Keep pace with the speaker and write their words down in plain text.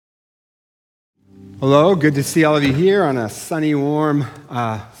Hello, good to see all of you here on a sunny, warm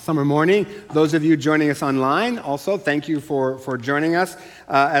summer morning. Those of you joining us online, also, thank you for joining us.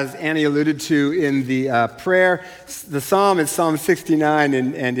 As Annie alluded to in the prayer, the psalm is Psalm 69,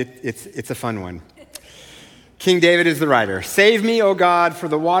 and it's a fun one. King David is the writer. Save me, O God, for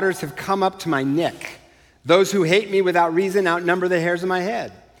the waters have come up to my neck. Those who hate me without reason outnumber the hairs of my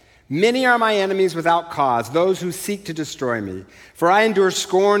head. Many are my enemies without cause, those who seek to destroy me. For I endure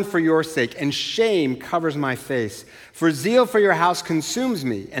scorn for your sake, and shame covers my face. For zeal for your house consumes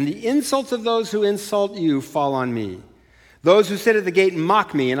me, and the insults of those who insult you fall on me. Those who sit at the gate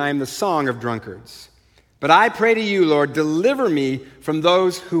mock me, and I am the song of drunkards. But I pray to you, Lord, deliver me from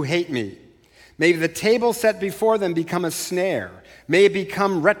those who hate me. May the table set before them become a snare. May it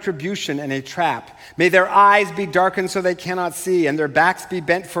become retribution and a trap. May their eyes be darkened so they cannot see, and their backs be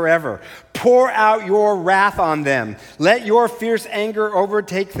bent forever. Pour out your wrath on them. Let your fierce anger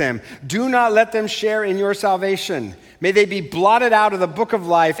overtake them. Do not let them share in your salvation. May they be blotted out of the book of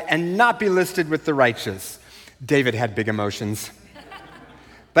life and not be listed with the righteous. David had big emotions.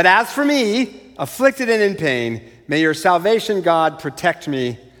 But as for me, afflicted and in pain, may your salvation, God, protect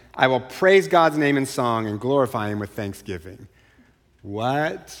me. I will praise God's name in song and glorify him with thanksgiving.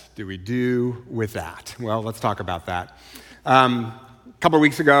 What do we do with that? Well, let's talk about that. A couple of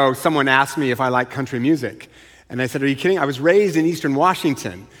weeks ago, someone asked me if I like country music. And I said, are you kidding? I was raised in Eastern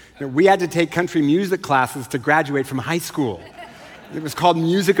Washington. We had to take country music classes to graduate from high school. It was called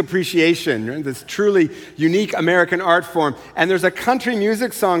music appreciation, this truly unique American art form. And there's a country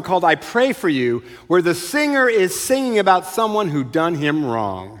music song called I Pray For You, where the singer is singing about someone who done him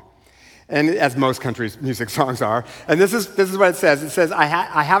wrong. And as most country music songs are. And this is what it says. It says, I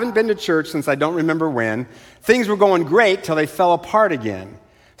haven't been to church since I don't remember when. Things were going great till they fell apart again.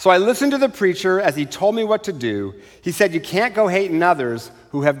 So I listened to the preacher as he told me what to do. He said, you can't go hating others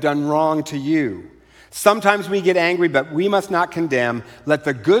who have done wrong to you. Sometimes we get angry, but we must not condemn. Let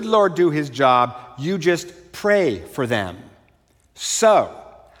the good Lord do his job. You just pray for them. So,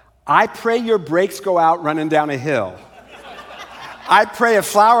 I pray your brakes go out running down a hill. I pray a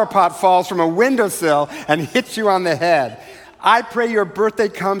flower pot falls from a windowsill and hits you on the head. I pray your birthday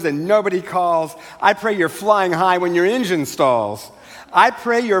comes and nobody calls. I pray you're flying high when your engine stalls. I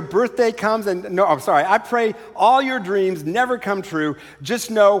pray your birthday comes I pray all your dreams never come true.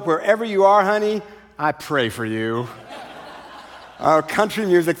 Just know wherever you are, honey, I pray for you. Oh, country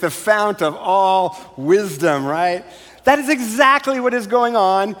music, the fount of all wisdom, right? That is exactly what is going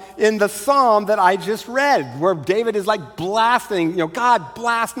on in the psalm that I just read, where David is like blasting, God,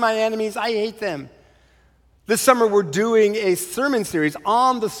 blast my enemies, I hate them. This summer, we're doing a sermon series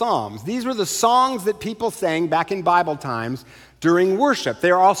on the Psalms. These were the songs that people sang back in Bible times during worship.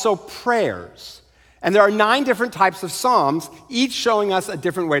 They are also prayers. And there are 9 different types of psalms, each showing us a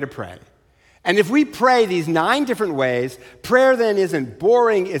different way to pray. And if we pray these 9 different ways, prayer then isn't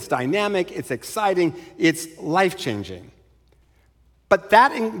boring, it's dynamic, it's exciting, it's life-changing. But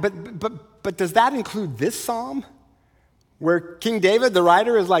does that include this psalm? Where King David, the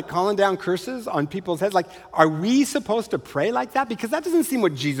writer, is like calling down curses on people's heads? Like, are we supposed to pray like that? Because that doesn't seem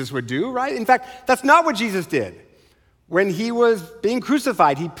what Jesus would do, right? In fact, that's not what Jesus did. When he was being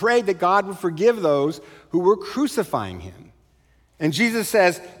crucified, he prayed that God would forgive those who were crucifying him. And Jesus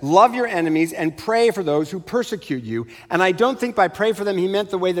says, love your enemies and pray for those who persecute you. And I don't think by pray for them he meant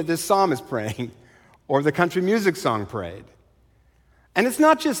the way that this psalm is praying or the country music song prayed. And it's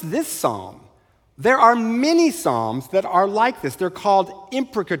not just this psalm. There are many psalms that are like this. They're called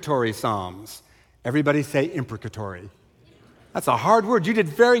imprecatory psalms. Everybody say imprecatory. That's a hard word. You did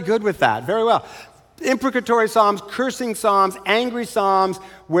very good with that. Very well. Imprecatory psalms, cursing psalms, angry psalms,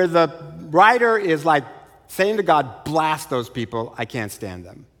 where the writer is like, saying to God, blast those people, I can't stand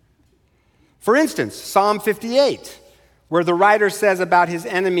them. For instance, Psalm 58, where the writer says about his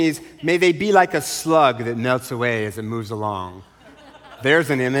enemies, may they be like a slug that melts away as it moves along. There's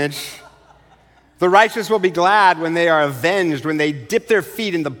an image. The righteous will be glad when they are avenged, when they dip their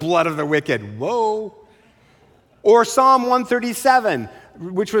feet in the blood of the wicked. Whoa. Or Psalm 137,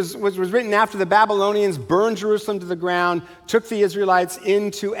 which was written after the Babylonians burned Jerusalem to the ground, took the Israelites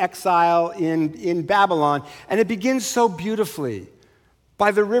into exile in Babylon. And it begins so beautifully.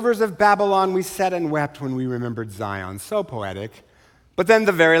 By the rivers of Babylon we sat and wept when we remembered Zion. So poetic. But then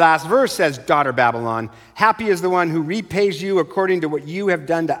the very last verse says, daughter Babylon, happy is the one who repays you according to what you have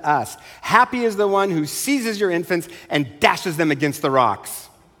done to us. Happy is the one who seizes your infants and dashes them against the rocks.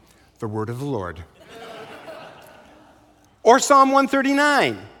 The word of the Lord. Or Psalm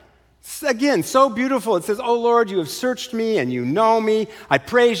 139, Again, so beautiful. It says, "Oh Lord, you have searched me and you know me. I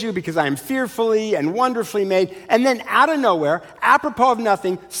praise you because I am fearfully and wonderfully made." And then out of nowhere, apropos of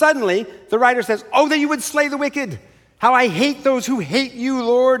nothing, suddenly the writer says, "Oh, that you would slay the wicked. How I hate those who hate you,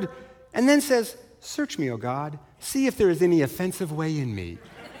 Lord." And then says, "Search me, O God. See if there is any offensive way in me."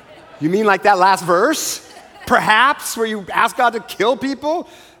 You mean like that last verse? Perhaps, where you ask God to kill people?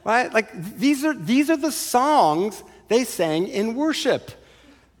 Right? Like these are the songs they sang in worship.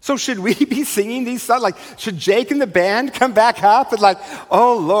 So should we be singing these songs? Like, should Jake and the band come back up and like,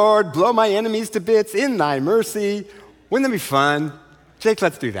 "Oh Lord, blow my enemies to bits in thy mercy"? Wouldn't that be fun? Jake,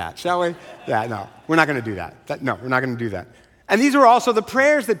 let's do that, shall we? Yeah, no, we're not going to do that. No, we're not going to do that. And these were also the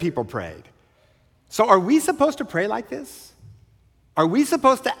prayers that people prayed. So are we supposed to pray like this? Are we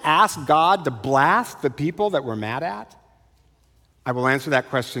supposed to ask God to blast the people that we're mad at? I will answer that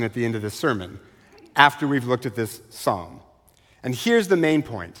question at the end of this sermon, after we've looked at this psalm. And here's the main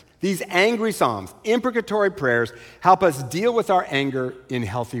point. These angry psalms, imprecatory prayers, help us deal with our anger in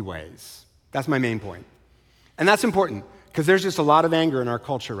healthy ways. That's my main point. And that's important, because there's just a lot of anger in our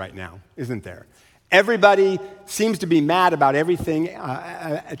culture right now, isn't there? Everybody seems to be mad about everything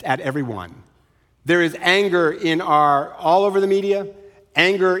at everyone. There is anger all over the media,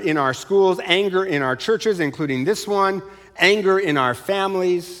 anger in our schools, anger in our churches, including this one, anger in our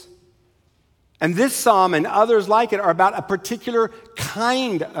families. And this psalm and others like it are about a particular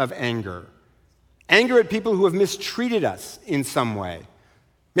kind of anger. Anger at people who have mistreated us in some way.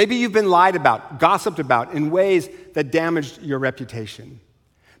 Maybe you've been lied about, gossiped about in ways that damaged your reputation.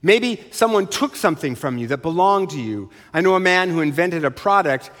 Maybe someone took something from you that belonged to you. I know a man who invented a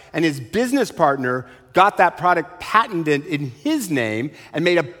product, and his business partner got that product patented in his name and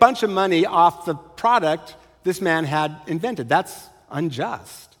made a bunch of money off the product this man had invented. That's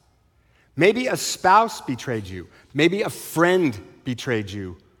unjust. Maybe a spouse betrayed you. Maybe a friend betrayed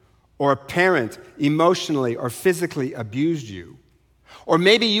you. Or a parent emotionally or physically abused you. Or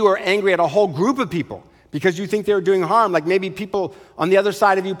maybe you are angry at a whole group of people because you think they're doing harm, like maybe people on the other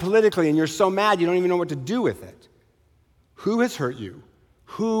side of you politically, and you're so mad you don't even know what to do with it. Who has hurt you?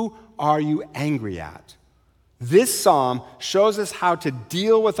 Who are you angry at? This psalm shows us how to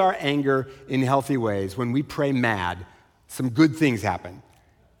deal with our anger in healthy ways. When we pray mad, some good things happen.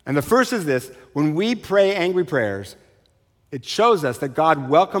 And the first is this: when we pray angry prayers, it shows us that God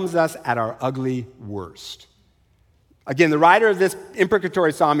welcomes us at our ugly worst. Again, the writer of this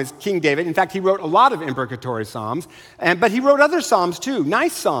imprecatory psalm is King David. In fact, he wrote a lot of imprecatory psalms, but he wrote other psalms too,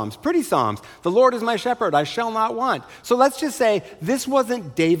 nice psalms, pretty psalms. "The Lord is my shepherd, I shall not want." So let's just say this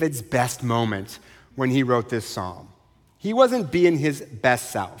wasn't David's best moment when he wrote this psalm. He wasn't being his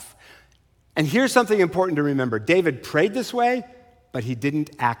best self. And here's something important to remember. David prayed this way, but he didn't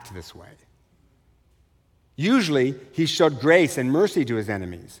act this way. Usually, he showed grace and mercy to his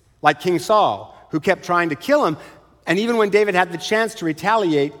enemies, like King Saul, who kept trying to kill him, and even when David had the chance to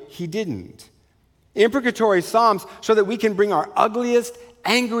retaliate, he didn't. Imprecatory psalms show that we can bring our ugliest,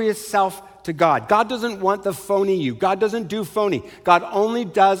 angriest self to God. God doesn't want the phony you. God doesn't do phony. God only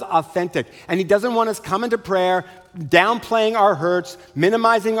does authentic. And he doesn't want us coming to prayer, downplaying our hurts,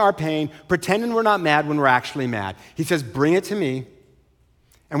 minimizing our pain, pretending we're not mad when we're actually mad. He says, "Bring it to me."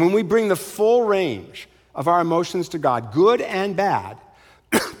 And when we bring the full range of our emotions to God, good and bad,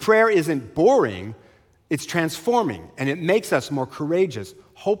 prayer isn't boring, it's transforming, and it makes us more courageous,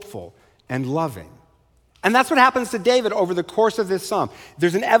 hopeful, and loving. And that's what happens to David over the course of this psalm.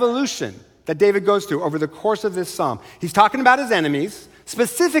 There's an evolution that David goes through over the course of this psalm. He's talking about his enemies,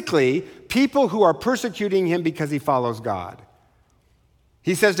 specifically people who are persecuting him because he follows God.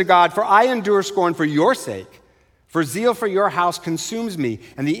 He says to God, "For I endure scorn for your sake, for zeal for your house consumes me,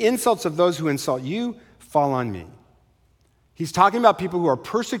 and the insults of those who insult you fall on me." He's talking about people who are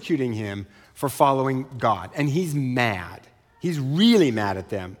persecuting him for following God, and he's mad. He's really mad at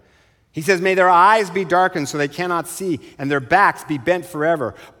them. He says, "May their eyes be darkened so they cannot see, and their backs be bent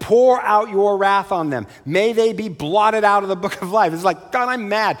forever. Pour out your wrath on them. May they be blotted out of the book of life." It's like, God, I'm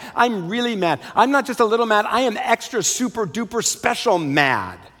mad. I'm really mad. I'm not just a little mad. I am extra, super, duper, special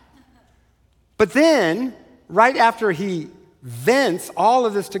mad. But then, right after he vents all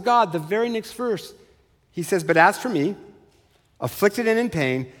of this to God, the very next verse, he says, "But as for me, afflicted and in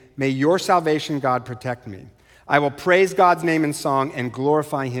pain, may your salvation, God, protect me. I will praise God's name in song and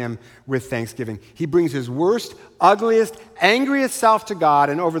glorify him with thanksgiving." He brings his worst, ugliest, angriest self to God,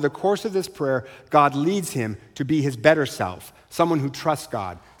 and over the course of this prayer, God leads him to be his better self, someone who trusts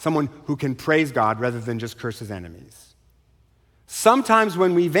God, someone who can praise God rather than just curse his enemies. Sometimes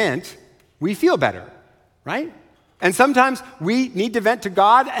when we vent, we feel better, right? And sometimes we need to vent to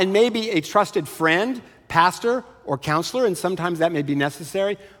God and maybe a trusted friend, pastor, or counselor, and sometimes that may be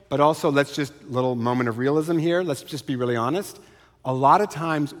necessary. but also let's just, little moment of realism here, let's just be really honest. A lot of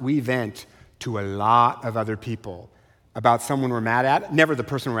times we vent to a lot of other people about someone we're mad at, never the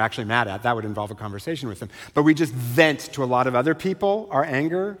person we're actually mad at, that would involve a conversation with them, but we just vent to a lot of other people our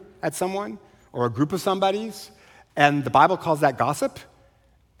anger at someone or a group of somebody's, and the Bible calls that gossip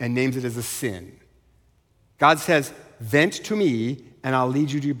and names it as a sin. God says, vent to me and I'll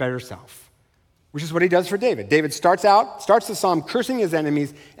lead you to your better self, which is what he does for David. David starts the psalm cursing his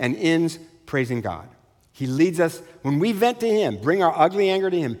enemies and ends praising God. He leads us, when we vent to him, bring our ugly anger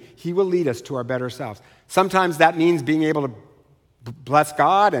to him, he will lead us to our better selves. Sometimes that means being able to bless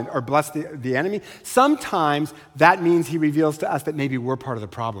God or bless the enemy. Sometimes that means he reveals to us that maybe we're part of the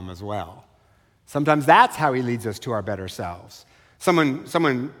problem as well. Sometimes that's how he leads us to our better selves.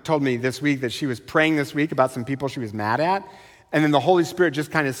 Someone told me this week that she was praying this week about some people she was mad at, and then the Holy Spirit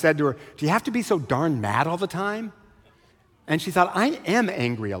just kind of said to her, do you have to be so darn mad all the time? And she thought, I am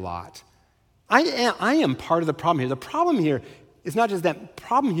angry a lot. I am part of the problem here. The problem here is not just that. The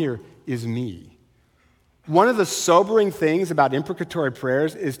problem here is me. One of the sobering things about imprecatory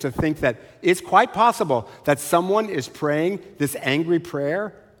prayers is to think that it's quite possible that someone is praying this angry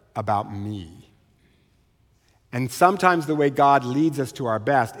prayer about me. And sometimes the way God leads us to our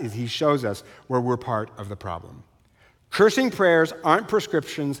best is he shows us where we're part of the problem. Cursing prayers aren't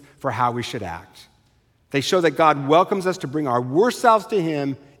prescriptions for how we should act. They show that God welcomes us to bring our worst selves to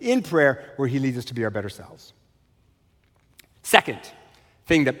him in prayer, where he leads us to be our better selves. Second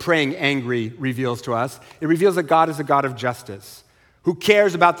thing that praying angry reveals to us, it reveals that God is a God of justice who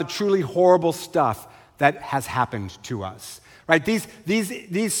cares about the truly horrible stuff that has happened to us. Right?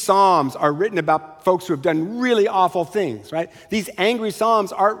 These psalms are written about folks who have done really awful things, right? These angry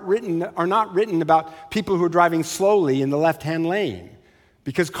psalms are not written about people who are driving slowly in the left-hand lane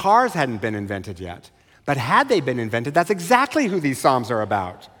because cars hadn't been invented yet. But had they been invented, that's exactly who these psalms are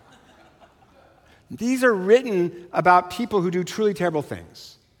about. These are written about people who do truly terrible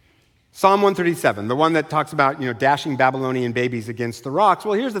things. Psalm 137, the one that talks about, dashing Babylonian babies against the rocks.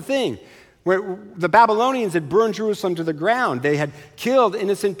 Well, here's the thing. Where the Babylonians had burned Jerusalem to the ground. They had killed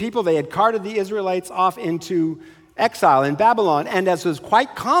innocent people. They had carted the Israelites off into exile in Babylon. And as was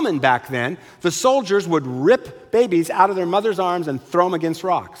quite common back then, the soldiers would rip babies out of their mother's arms and throw them against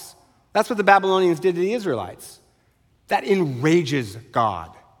rocks. That's what the Babylonians did to the Israelites. That enrages God.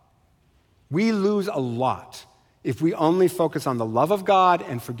 We lose a lot if we only focus on the love of God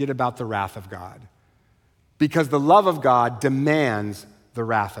and forget about the wrath of God. Because the love of God demands the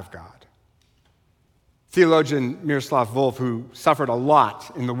wrath of God. Theologian Miroslav Volf, who suffered a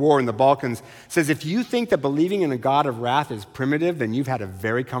lot in the war in the Balkans, says, if you think that believing in a God of wrath is primitive, then you've had a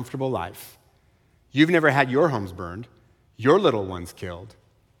very comfortable life. You've never had your homes burned, your little ones killed.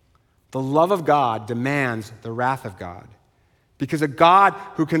 The love of God demands the wrath of God. Because a God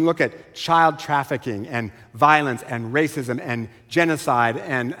who can look at child trafficking and violence and racism and genocide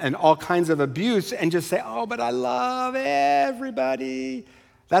and all kinds of abuse and just say, oh, but I love everybody.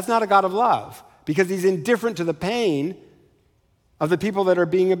 That's not a God of love. Because he's indifferent to the pain of the people that are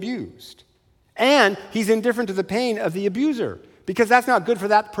being abused. And he's indifferent to the pain of the abuser, because that's not good for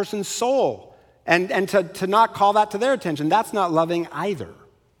that person's soul. And to not call that to their attention, that's not loving either.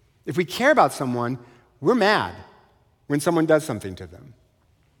 If we care about someone, we're mad when someone does something to them.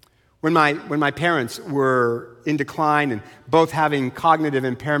 When my parents were in decline and both having cognitive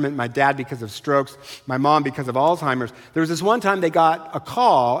impairment, my dad because of strokes, my mom because of Alzheimer's, there was this one time they got a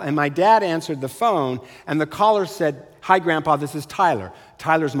call, and my dad answered the phone, and the caller said, hi, Grandpa, this is Tyler.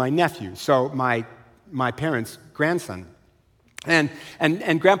 Tyler's my nephew, so my parents' grandson. And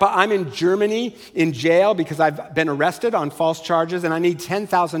Grandpa, I'm in Germany in jail because I've been arrested on false charges, and I need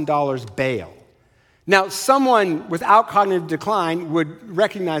 $10,000 bail. Now, someone without cognitive decline would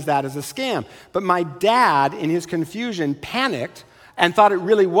recognize that as a scam. But my dad, in his confusion, panicked and thought it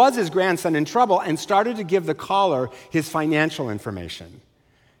really was his grandson in trouble and started to give the caller his financial information.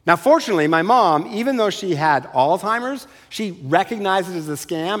 Now, fortunately, my mom, even though she had Alzheimer's, she recognized it as a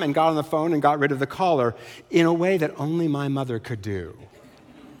scam and got on the phone and got rid of the caller in a way that only my mother could do.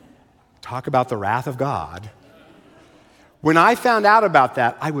 Talk about the wrath of God. When I found out about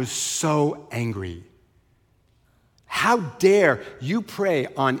that, I was so angry. How dare you prey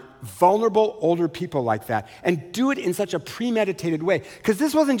on vulnerable older people like that and do it in such a premeditated way? Because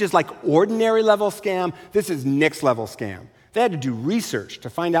this wasn't just like ordinary level scam, this is next level scam. They had to do research to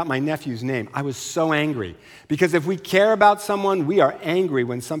find out my nephew's name. I was so angry because if we care about someone, we are angry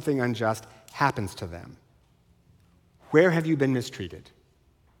when something unjust happens to them. Where have you been mistreated?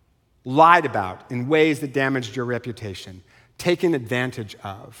 Lied about in ways that damaged your reputation, taken advantage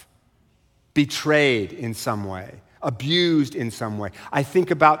of, betrayed in some way, abused in some way. I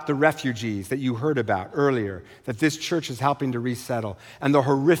think about the refugees that you heard about earlier, that this church is helping to resettle, and the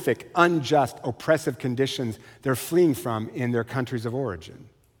horrific, unjust, oppressive conditions they're fleeing from in their countries of origin.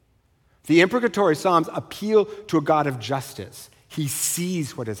 The imprecatory Psalms appeal to a God of justice. He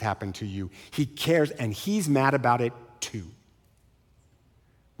sees what has happened to you. He cares, and he's mad about it too.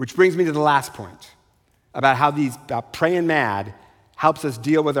 Which brings me to the last point about how praying mad helps us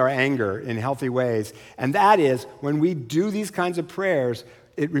deal with our anger in healthy ways. And that is, when we do these kinds of prayers,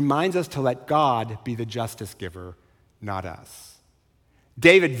 it reminds us to let God be the justice giver, not us.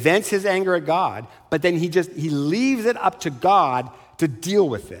 David vents his anger at God, but then he leaves it up to God to deal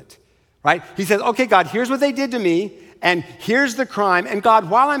with it, right? He says, okay, God, here's what they did to me, and here's the crime. And God,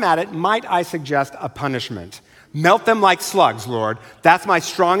 while I'm at it, might I suggest a punishment? Melt them like slugs, Lord. That's my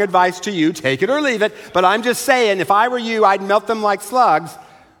strong advice to you. Take it or leave it. But I'm just saying, if I were you, I'd melt them like slugs.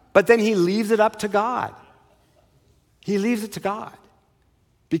 But then he leaves it up to God. He leaves it to God.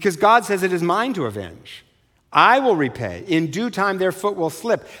 Because God says it is mine to avenge. I will repay. In due time, their foot will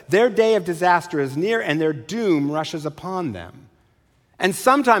slip. Their day of disaster is near, and their doom rushes upon them. And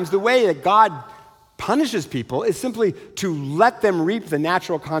sometimes the way that God punishes people is simply to let them reap the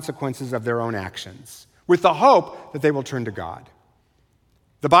natural consequences of their own actions, with the hope that they will turn to God.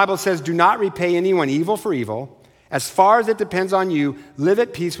 The Bible says, do not repay anyone evil for evil. As far as it depends on you, live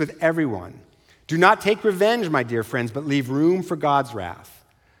at peace with everyone. Do not take revenge, my dear friends, but leave room for God's wrath.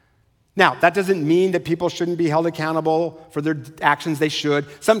 Now, that doesn't mean that people shouldn't be held accountable for their actions. They should.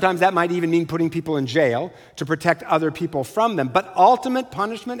 Sometimes that might even mean putting people in jail to protect other people from them. But ultimate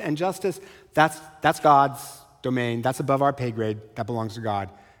punishment and justice, that's God's domain. That's above our pay grade. That belongs to God,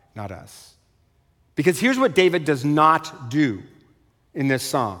 not us. Because here's what David does not do in this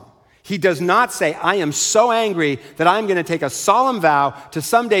psalm. He does not say, I am so angry that I'm going to take a solemn vow to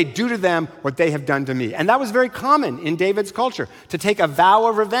someday do to them what they have done to me. And that was very common in David's culture, to take a vow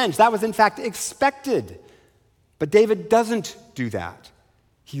of revenge. That was in fact expected. But David doesn't do that.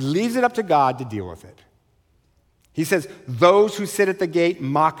 He leaves it up to God to deal with it. He says, those who sit at the gate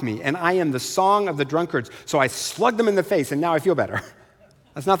mock me, and I am the song of the drunkards. So I slug them in the face, and now I feel better.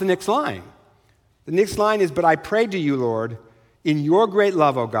 That's not the next line. The next line is, but I pray to you, Lord, in your great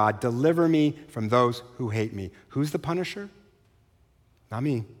love, O God, deliver me from those who hate me. Who's the punisher? Not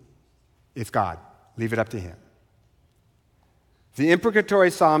me. It's God. Leave it up to him. The imprecatory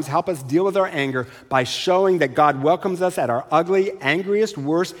Psalms help us deal with our anger by showing that God welcomes us at our ugly, angriest,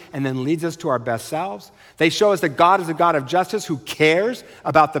 worst, and then leads us to our best selves. They show us that God is a God of justice who cares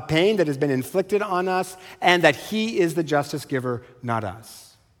about the pain that has been inflicted on us, and that he is the justice giver, not us.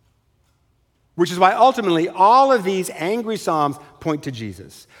 Which is why ultimately all of these angry psalms point to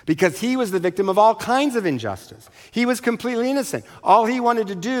Jesus, because he was the victim of all kinds of injustice. He was completely innocent. All he wanted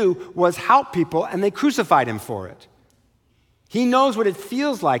to do was help people, and they crucified him for it. He knows what it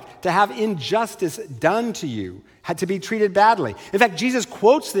feels like to have injustice done to you, had to be treated badly. In fact, Jesus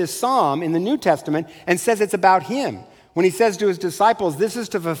quotes this psalm in the New Testament and says it's about him. When he says to his disciples, this is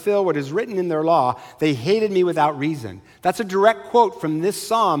to fulfill what is written in their law, they hated me without reason. That's a direct quote from this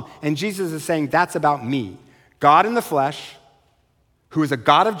psalm, and Jesus is saying that's about me. God in the flesh, who is a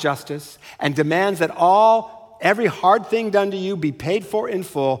God of justice and demands that every hard thing done to you be paid for in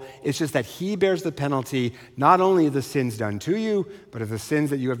full. It's just that he bears the penalty, not only of the sins done to you, but of the sins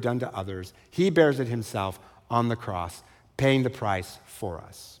that you have done to others. He bears it himself on the cross, paying the price for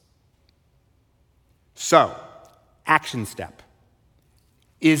us. So, action step.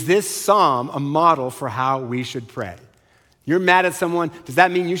 Is this psalm a model for how we should pray? You're mad at someone. Does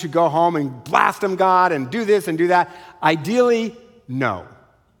that mean you should go home and blast them, God, and do this and do that? Ideally, no.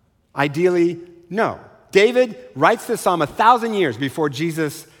 Ideally, no. David writes this psalm 1,000 years before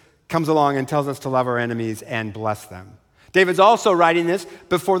Jesus comes along and tells us to love our enemies and bless them. David's also writing this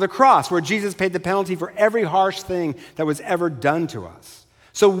before the cross, where Jesus paid the penalty for every harsh thing that was ever done to us.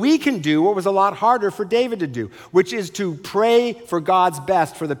 So we can do what was a lot harder for David to do, which is to pray for God's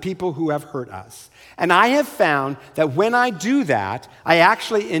best for the people who have hurt us. And I have found that when I do that, I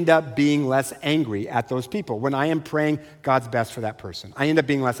actually end up being less angry at those people. When I am praying God's best for that person, I end up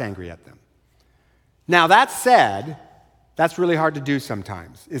being less angry at them. Now, that said, that's really hard to do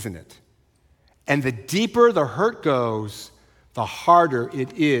sometimes, isn't it? And the deeper the hurt goes, the harder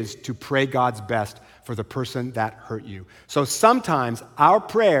it is to pray God's best for the person that hurt you. So sometimes our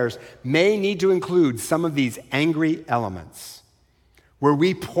prayers may need to include some of these angry elements, where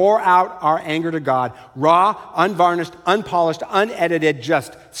we pour out our anger to God, raw, unvarnished, unpolished, unedited,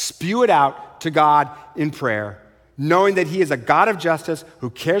 just spew it out to God in prayer, knowing that he is a God of justice who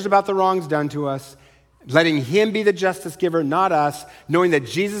cares about the wrongs done to us, letting him be the justice giver, not us, knowing that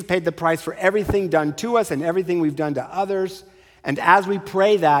Jesus paid the price for everything done to us and everything we've done to others. And as we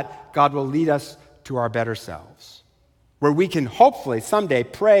pray that, God will lead us to our better selves, where we can hopefully someday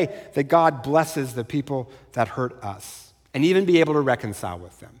pray that God blesses the people that hurt us and even be able to reconcile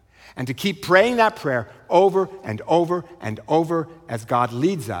with them. And to keep praying that prayer over and over and over as God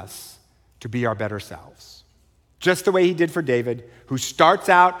leads us to be our better selves. Just the way he did for David, who starts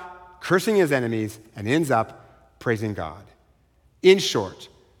out cursing his enemies and ends up praising God. In short,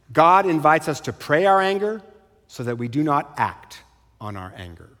 God invites us to pray our anger so that we do not act on our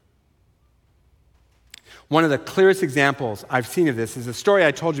anger. One of the clearest examples I've seen of this is a story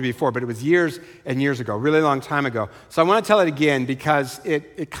I told you before, but it was years and years ago, really long time ago. So I want to tell it again because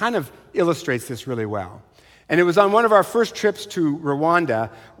it kind of illustrates this really well. And it was on one of our first trips to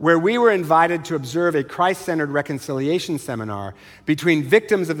Rwanda where we were invited to observe a Christ-centered reconciliation seminar between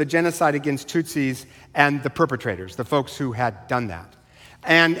victims of the genocide against Tutsis and the perpetrators, the folks who had done that.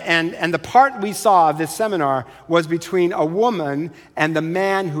 And the part we saw of this seminar was between a woman and the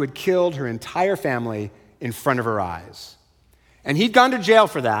man who had killed her entire family in front of her eyes. And he'd gone to jail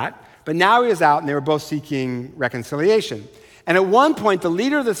for that, but now he was out and they were both seeking reconciliation. And at one point, the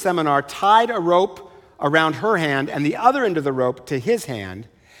leader of the seminar tied a rope around her hand and the other end of the rope to his hand,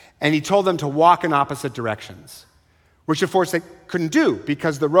 and he told them to walk in opposite directions, which of course they couldn't do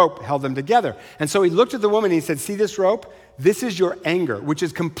because the rope held them together. And so he looked at the woman and he said, "See this rope? This is your anger," which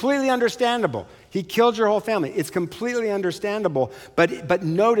is completely understandable. He killed your whole family. It's completely understandable, but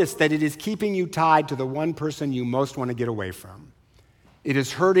notice that it is keeping you tied to the one person you most want to get away from. It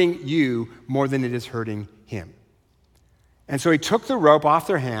is hurting you more than it is hurting him. And so he took the rope off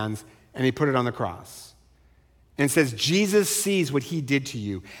their hands and he put it on the cross. And says, Jesus sees what he did to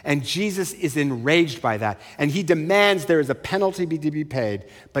you. And Jesus is enraged by that. And he demands there is a penalty to be paid.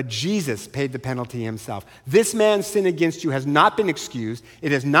 But Jesus paid the penalty himself. This man's sin against you has not been excused.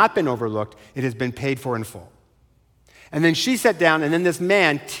 It has not been overlooked. It has been paid for in full. And then she sat down, and then this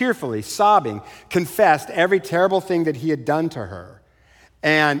man, tearfully, sobbing, confessed every terrible thing that he had done to her.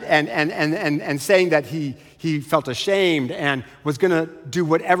 And saying that he felt ashamed and was going to do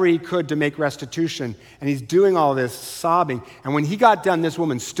whatever he could to make restitution. And he's doing all this sobbing. And when he got done, this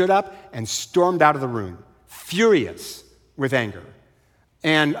woman stood up and stormed out of the room, furious with anger.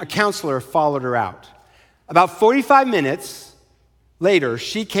 And a counselor followed her out. About 45 minutes later,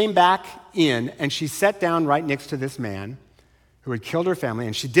 she came back in and she sat down right next to this man who had killed her family.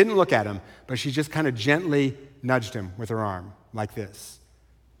 And she didn't look at him, but she just kind of gently nudged him with her arm like this,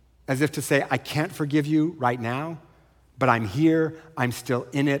 as if to say, I can't forgive you right now, but I'm here, I'm still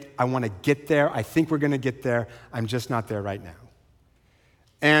in it, I want to get there, I think we're going to get there, I'm just not there right now.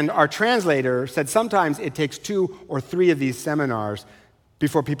 And our translator said sometimes it takes 2 or 3 of these seminars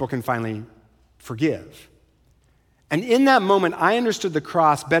before people can finally forgive. And in that moment, I understood the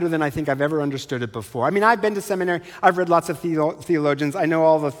cross better than I think I've ever understood it before. I mean, I've been to seminary, I've read lots of theologians, I know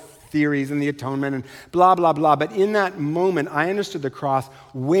all the theories and the atonement and blah, blah, blah. But in that moment, I understood the cross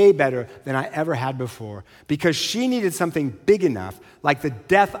way better than I ever had before because she needed something big enough, like the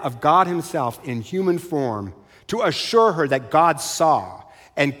death of God himself in human form, to assure her that God saw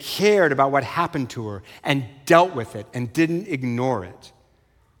and cared about what happened to her and dealt with it and didn't ignore it.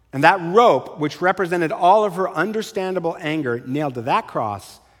 And that rope, which represented all of her understandable anger nailed to that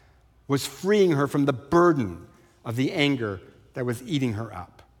cross, was freeing her from the burden of the anger that was eating her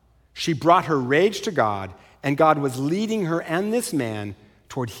up. She brought her rage to God, and God was leading her and this man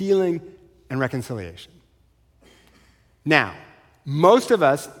toward healing and reconciliation. Now, most of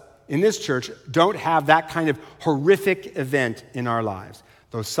us in this church don't have that kind of horrific event in our lives,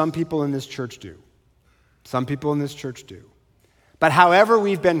 though some people in this church do. Some people in this church do. But however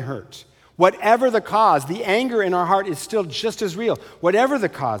we've been hurt, whatever the cause, the anger in our heart is still just as real, whatever the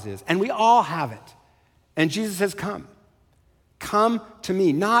cause is, and we all have it. And Jesus has come. Come to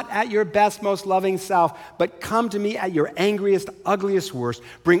me, not at your best, most loving self, but come to me at your angriest, ugliest, worst.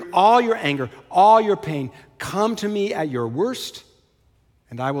 Bring all your anger, all your pain. Come to me at your worst,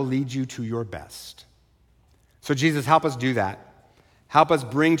 and I will lead you to your best. So Jesus, help us do that. Help us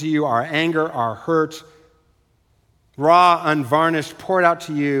bring to you our anger, our hurt, raw, unvarnished, pour it out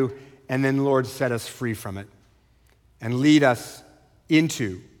to you, and then, Lord, set us free from it and lead us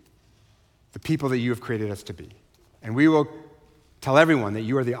into the people that you have created us to be. And we will tell everyone that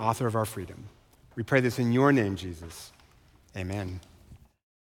you are the author of our freedom. We pray this in your name, Jesus. Amen.